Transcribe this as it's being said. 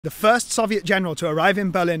The first Soviet general to arrive in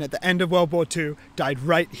Berlin at the end of World War II died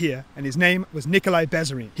right here, and his name was Nikolai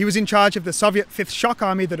Berzarin. He was in charge of the Soviet 5th Shock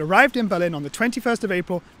Army that arrived in Berlin on the 21st of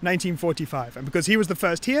April, 1945. And because he was the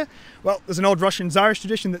first here, well, there's an old Russian Tsarist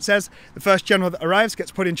tradition that says the first general that arrives gets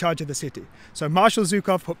put in charge of the city. So Marshal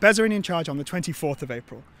Zhukov put Berzarin in charge on the 24th of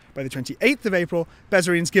April. By the 28th of April,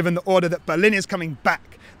 Berzarin's given the order that Berlin is coming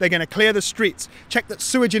back. They're going to clear the streets, check that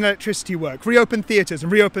sewage and electricity work, reopen theatres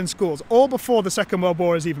and reopen schools, all before the Second World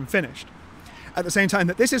War is even finished. At the same time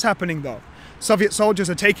that this is happening, though, Soviet soldiers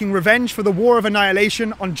are taking revenge for the war of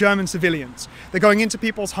annihilation on German civilians. They're going into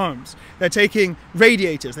people's homes. They're taking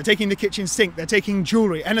radiators, they're taking the kitchen sink, they're taking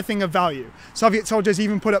jewellery, anything of value. Soviet soldiers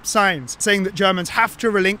even put up signs saying that Germans have to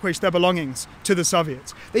relinquish their belongings to the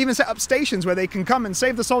Soviets. They even set up stations where they can come and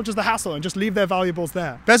save the soldiers the hassle and just leave their valuables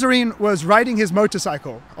there. Berzarin was riding his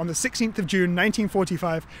motorcycle on the 16th of June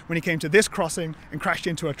 1945 when he came to this crossing and crashed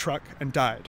into a truck and died.